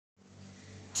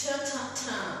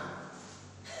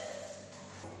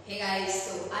Hey guys,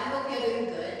 so I hope you're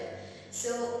doing good.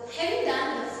 So having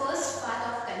done the first part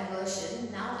of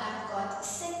conversion, now I've got the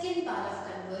second part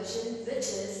of conversion, which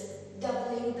is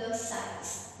doubling the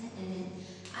size.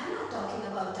 I'm not talking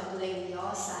about doubling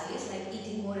your size, like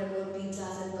eating more and more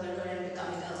pizzas and burger and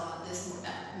becoming this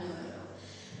mota. No.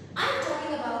 I'm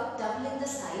talking about doubling the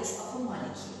size of a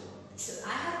molecule. So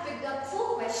I have picked up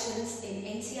 4 questions in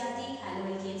NCERT,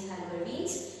 haloalkanes,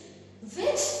 haloarenes,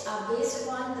 which are based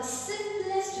upon the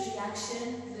simplest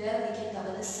reaction where we can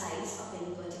double the size of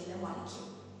any particular molecule.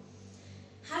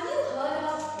 Have you heard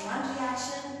of one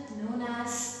reaction known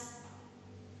as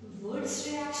Wood's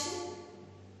reaction?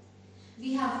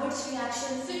 We have Wood's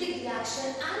reaction, Fittig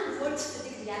reaction and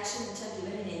Wood's-Fittig reaction which are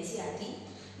given in NCERT,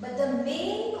 but the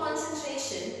main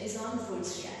concentration is on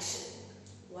Wood's reaction.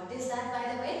 What is that,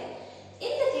 by the way? In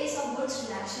the case of Wood's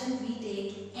reaction, we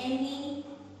take any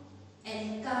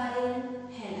alkyl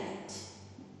halide.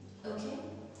 Okay?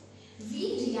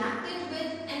 We reacted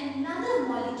with another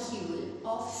molecule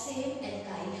of same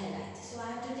alkyl halide. So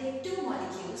I have to take 2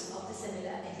 molecules of the similar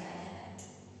alkyl halide.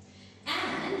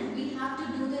 And we have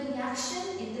to do the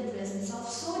reaction in the presence of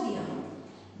sodium.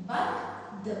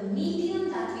 But the medium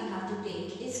that we have to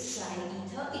take is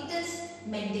triether. It is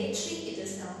mandatory, it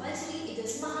is compulsory, it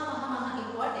is maha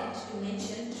important to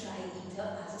mention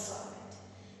triether as a solvent.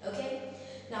 Okay?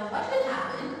 Now what will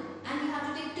happen, and we have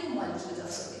to take 2 molecules of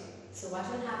sodium. So what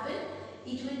will happen?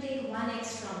 It will take 1x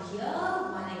from here,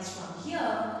 1x from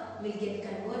here, will get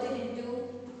converted into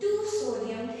 2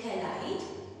 sodium halide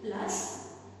plus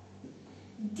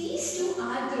these 2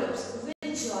 R groups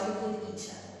will join with each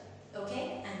other.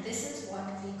 Okay? And this is what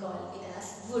we call it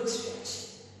as Wood's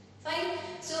reaction. Fine?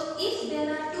 So if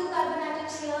there are 2 carbon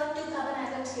atoms here, 2 carbon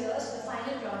atoms here, so the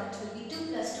final product will be 2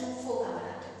 plus 2, 4 carbon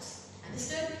atoms.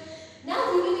 Understood?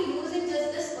 Now we will be using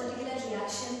just this particular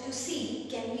reaction to see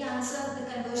can we answer the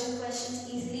conversion questions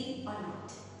easily or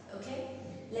not. Okay?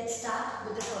 Let's start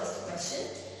with the first question.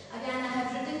 Again, I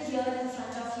have written here in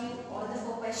front of you all the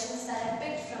 4 questions that I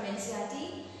picked from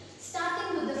NCERT.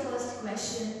 Starting with the first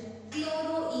question,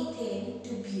 chloroethane to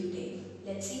butane.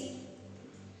 Let's see.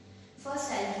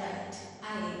 First I'll write.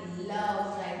 I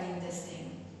love writing this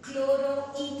thing.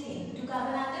 Chloroethane, 2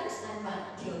 carbon atoms and 1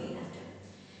 chlorine atom.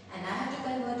 And I have to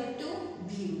convert it to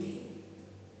butane.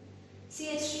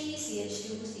 CH3,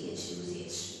 CH2, CH2,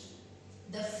 CH3.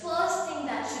 The first thing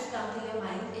that should come to your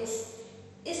mind is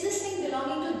this thing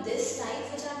belonging to this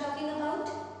type which I am talking about?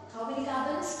 How many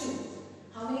carbons? 2.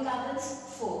 How many carbons?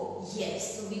 4.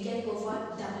 Yes, so we can go for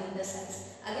doubling the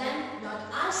size. Again,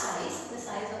 not our size, the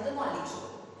size of the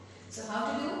molecule. So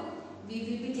how to do? We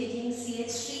will be taking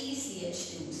CH3,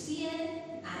 CH2, Cl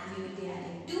and we will be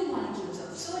adding 2 molecules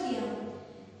of sodium.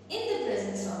 In the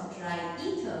presence of dry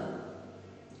ether,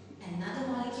 another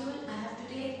molecule I have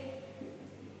to take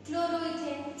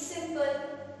chloroethane, simple.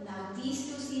 Now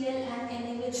these 2 Cl and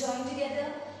Na will join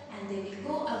together and they will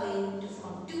go away to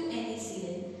form 2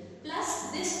 NaCl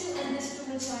plus this 2 and this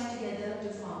 2 will join together to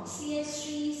form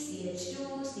CH3, CH2,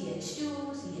 CH2,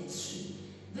 CH3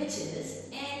 which is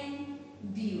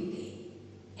N-butane.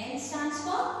 N stands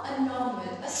for a normal,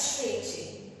 a straight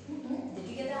chain. Did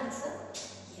you get the answer?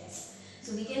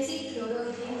 So we can see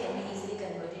chloroethane can be easily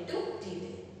converted to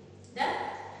butane. Done?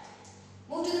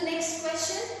 Move to the next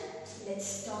question.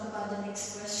 Let's talk about the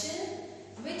next question,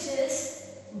 which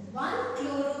is 1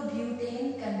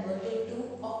 chlorobutane converted to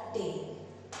octane.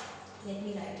 Let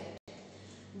me write it.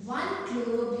 1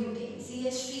 chlorobutane,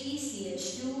 CH3,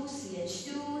 CH2, CH2,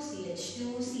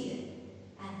 CH2, Cl.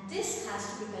 And this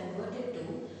has to be converted to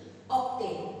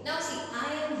octane. Now see,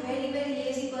 I am very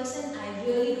lazy person. I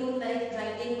really don't like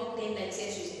writing octane like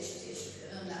CH3, CH2,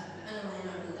 CH2. I will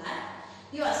not do that.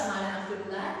 You are smart enough to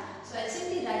do that. So I'll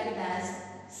simply write it as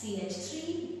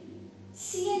CH3,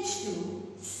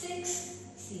 CH2, 6,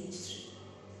 CH3.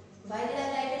 Why did I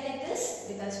write it like this?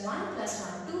 Because 1 plus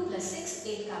 1, 2 plus 6,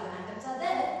 8 carbon atoms are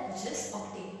there, which is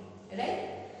octane. Right?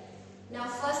 Now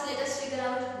first let us figure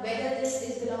out whether this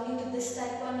is belonging to this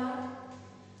type or not.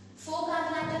 4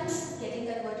 carbon atoms getting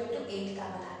converted to 8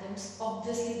 carbon atoms.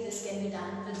 Obviously this can be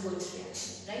done with Wood's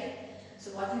reaction, right?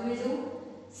 So what we will do?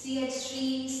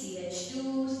 CH3, CH2,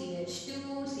 CH2,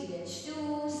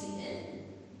 CH2, Cl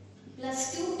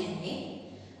plus 2 Na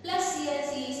plus Cl,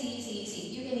 C.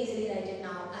 You can easily write it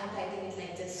now. I am writing it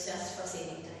like this just for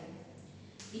saving time.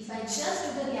 If I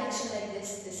just do the reaction like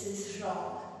this is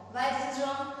wrong. Why this is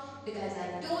wrong? Because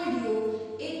I told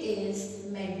you it is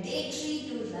mandatory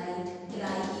to write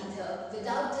dry ether.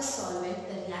 Without this solvent,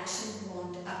 the reaction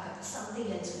won't occur.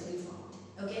 Something else will be formed.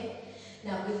 Okay?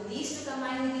 Now, if these 2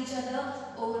 combine with each other,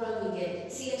 overall we get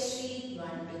CH3,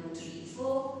 1, 2, 3,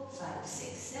 4, 5,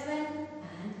 6, 7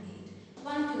 and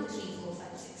 2, 3, 4,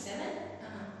 5, 6, 7.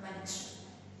 One extra.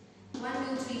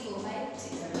 1, 2, 3, 4, 5,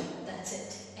 6, 7. That's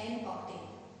it. N octane.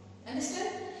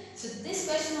 Understood? So this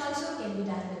question also can be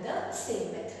done with the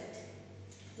same method.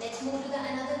 Let's move to the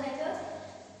another method.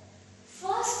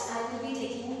 First, I will be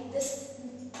taking this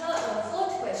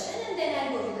fourth question and then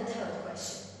I'll go to the third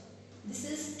question. This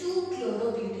is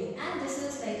 2-chlorobutane, and this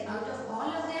is like out of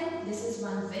all of them, this is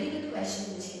one very good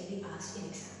question which can be asked in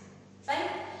exam. Fine?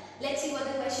 Let's see what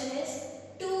the question is.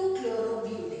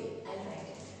 2-chlorobutane. I'll write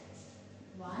it.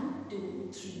 1, 2,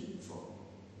 3, 4.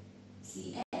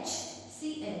 CH,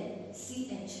 Cl,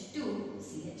 CH2,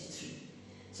 CH3.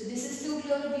 So this is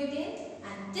 2-chlorobutane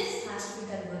and this has to be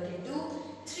converted to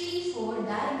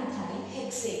 3,4-dimethyl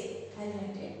hexane. I'll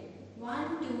write it.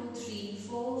 1, 2, 3,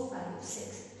 4, 5,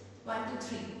 6. 1, 2,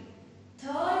 3.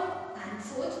 Third and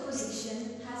fourth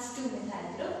position has 2 methyl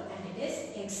group and it is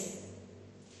hexane.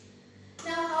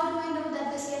 Now how do I know that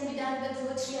this can be done with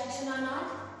Wurtz reaction or not?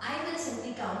 I will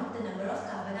simply count the number of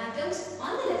carbon atoms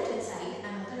on the left hand side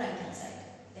and on the right hand side.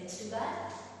 Let's do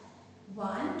that.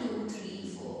 1, 2, 3,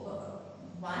 4.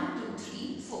 1, 2,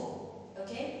 3, 4.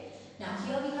 Okay. Now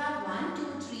here we have 1,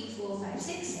 2, 3, 4, 5,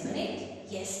 6, 7, 8.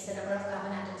 Yes, the number of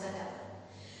carbon atoms are double.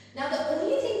 Now the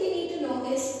only thing we need to know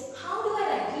is how do I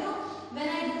write? You know, when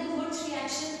I do the Wurtz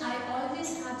reaction, I always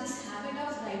have this habit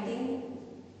of writing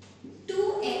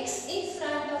 2x in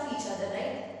front of each other,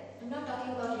 right? I'm not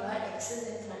talking about your x's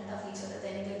in front of each other,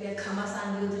 then it will be a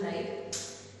Kamasan youth, right?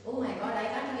 Oh my god, I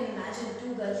can't even imagine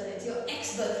 2 girlfriends, your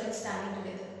ex-girlfriends standing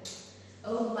together.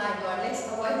 Oh my god, let's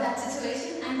avoid that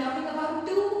situation. I'm talking about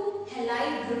 2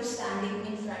 halide groups standing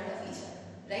in front of each other,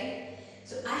 right?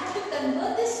 So I have to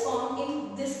convert this form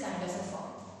in this kind of a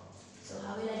form. So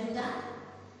how will I do that?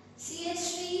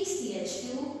 CH3, CH2,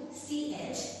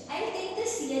 CH. I'll take the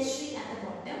CH3 at the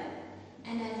bottom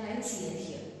and I'll write Cl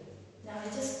here. Now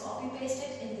I'll just copy paste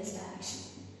it in this direction.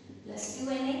 Plus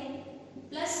 2Na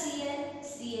plus Cl,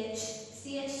 CH,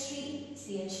 CH3,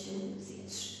 CH2,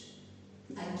 CH3.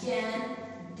 Again,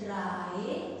 dry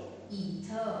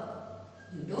ether.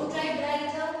 You don't write dry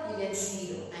ether, you get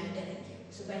 0. I'm telling you.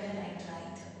 So better write dry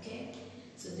ether, okay?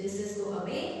 So this is go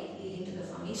away, leading to the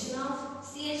formation of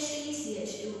CH3,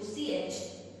 CH2, CH,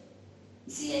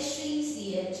 CH3,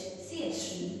 CH, CH3,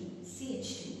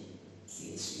 CH2,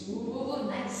 CH3. Ooh,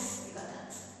 nice. We got the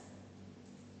answer.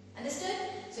 Understood?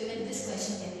 So even this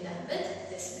question can be done with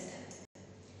this method.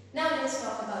 Now let's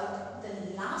talk about the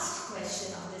last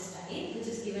question of this type, which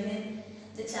is given in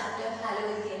the chapter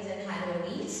Haloalkanes and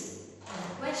Haloarenes. And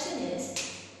the question is,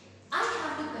 I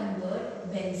have to convert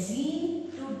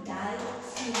benzene to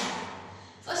diphenyl.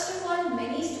 First of all,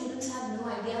 many students have no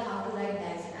idea how to write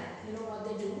diphenyl. You know what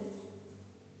they do?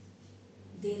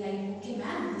 They write, okay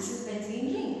ma'am, this is benzene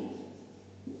ring.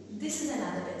 This is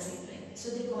another benzene ring. So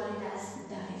they call it as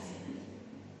diphenyl.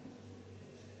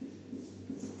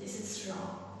 This is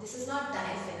wrong. This is not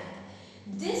diphenyl.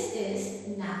 This is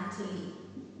naphthalene.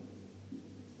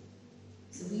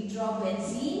 So we draw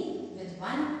benzene with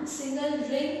one single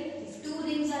ring. If 2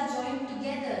 rings are joined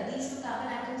together, these 2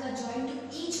 carbon atoms are joined to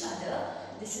each other,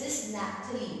 this is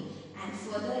naphthalene. And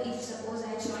further, if suppose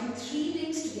I join 3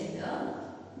 rings together,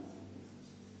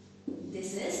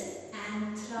 this is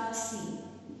anthracene.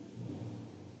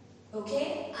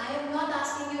 Okay, I am not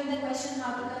asking you in the question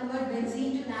how to convert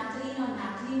benzene to naphthalene or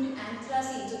naphthalene to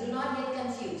anthracene, so do not get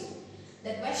confused.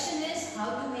 The question is how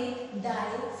to make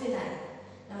diphenyl.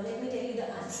 Now let me tell you the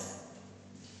answer.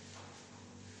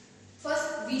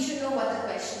 First, we should know what the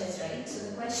question is, right?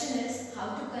 So the question is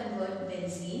how to convert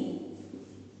benzene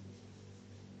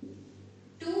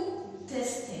to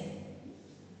this thing.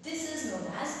 This is known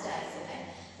as diphenyl.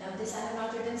 Now this I have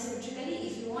not written symmetrically.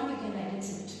 If you want, you can write it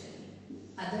symmetrically.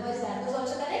 Otherwise that was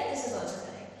also correct, this is also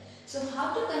correct. So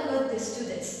how to convert this to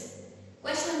this?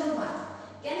 Question number 1.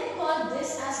 Can I call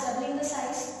this as doubling the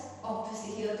size?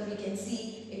 Obviously here we can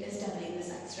see it is doubling the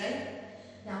size, right?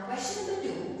 Now question number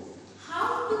 2.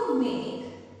 How to make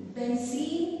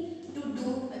benzene to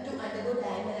undergo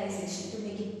dimerization to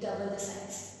make it double the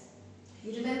size?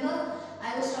 You remember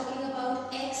I was talking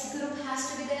about X group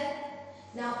has to be there.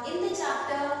 Now in the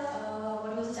chapter,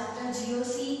 what was the chapter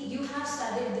GOC, you have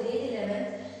studied grade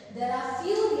 11. There are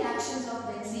few reactions of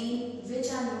benzene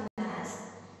which are known as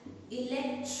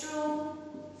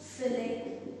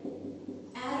electrophilic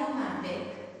aromatic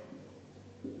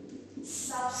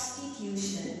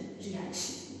substitution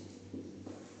reaction.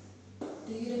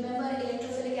 Do you remember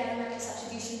electrophilic aromatic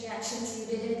substitution reactions you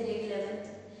did in grade 11?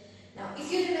 Now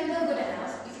if you remember, good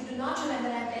enough. If you do not remember,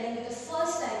 I am telling you the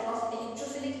first type of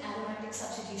electrophilic aromatic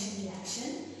substitution reaction,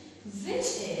 which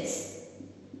is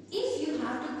if you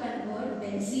have to convert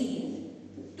benzene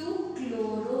to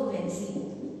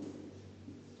chlorobenzene.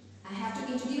 I have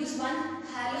to introduce one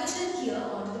halogen here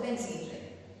onto the benzene ring.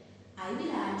 I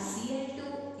will add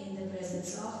Cl2 in the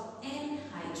presence of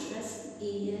anhydrous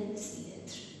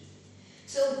AlCl3.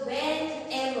 So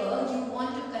whenever you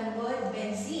want to convert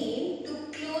benzene to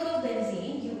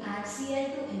chlorobenzene, you add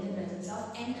Cl2 in the presence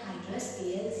of anhydrous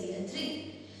AlCl3.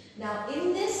 Now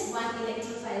in this, one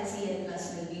electrophile Cl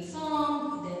plus will be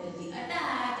formed, there will be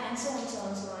attack, and so on, so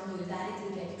on, so on. You will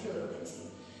directly get chlorobenzene.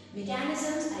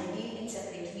 Mechanisms I deal in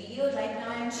separate video. Right now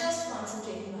I am just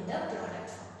concentrating on the product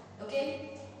form.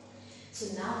 Okay? So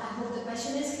now I hope the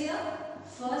question is clear.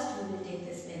 First we will take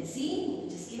this benzene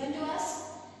which is given to us.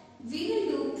 We will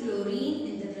do chlorine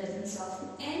in the presence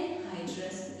of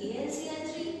anhydrous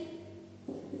AlCl3.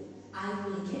 I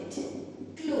will get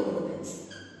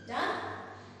chlorobenzene. Done?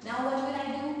 Now what will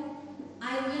I do?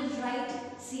 I will write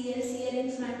ClCl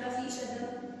in front of each other.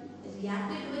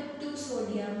 React it with 2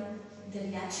 sodium. The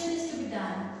reaction is to be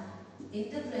done in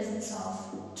the presence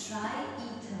of triether.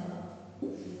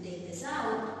 You take this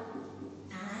out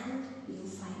and you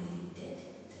finally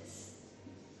get this.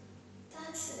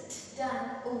 That's it. Done.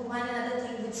 Oh, one other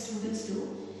thing which students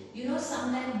do. You know,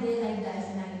 sometimes they like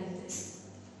diphenyl in this.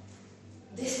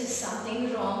 This is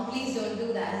something wrong. Please don't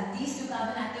do that. These 2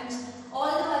 carbon atoms,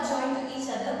 although are joined to each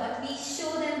other, but we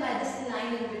show them by this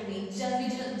line in between. We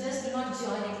just do not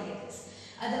join it like this.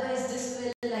 Otherwise, this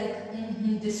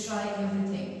will destroy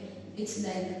everything. It's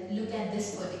like, look at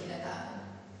this particular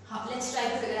carbon. Let's try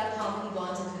to figure out how many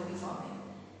bonds it will be forming.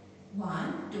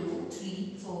 1, 2,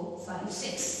 3, 4, 5,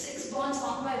 6. 6 bonds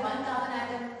formed by one carbon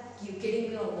atom. You kidding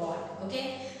me or what?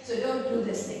 Okay? So don't do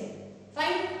this thing.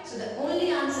 Fine? So the only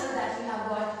answer that we have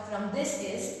got from this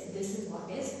is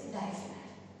what is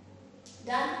diphenyl.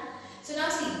 Done? So now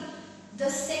see, the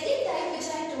second type which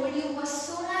I told you was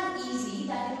so damn easy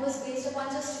that it was based upon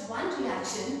just one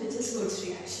reaction, which is Woods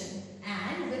reaction.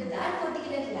 And with that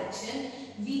particular reaction,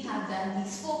 we have done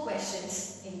these 4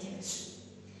 questions in chemistry.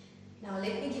 Now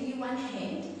let me give you one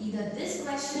hint. Either this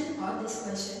question or this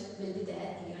question will be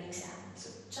there in your exam. So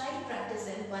try to practice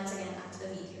them once again after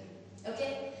the video.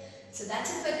 Okay? So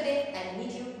that's it for today. I'll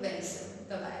meet you very soon.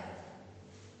 Bye-bye.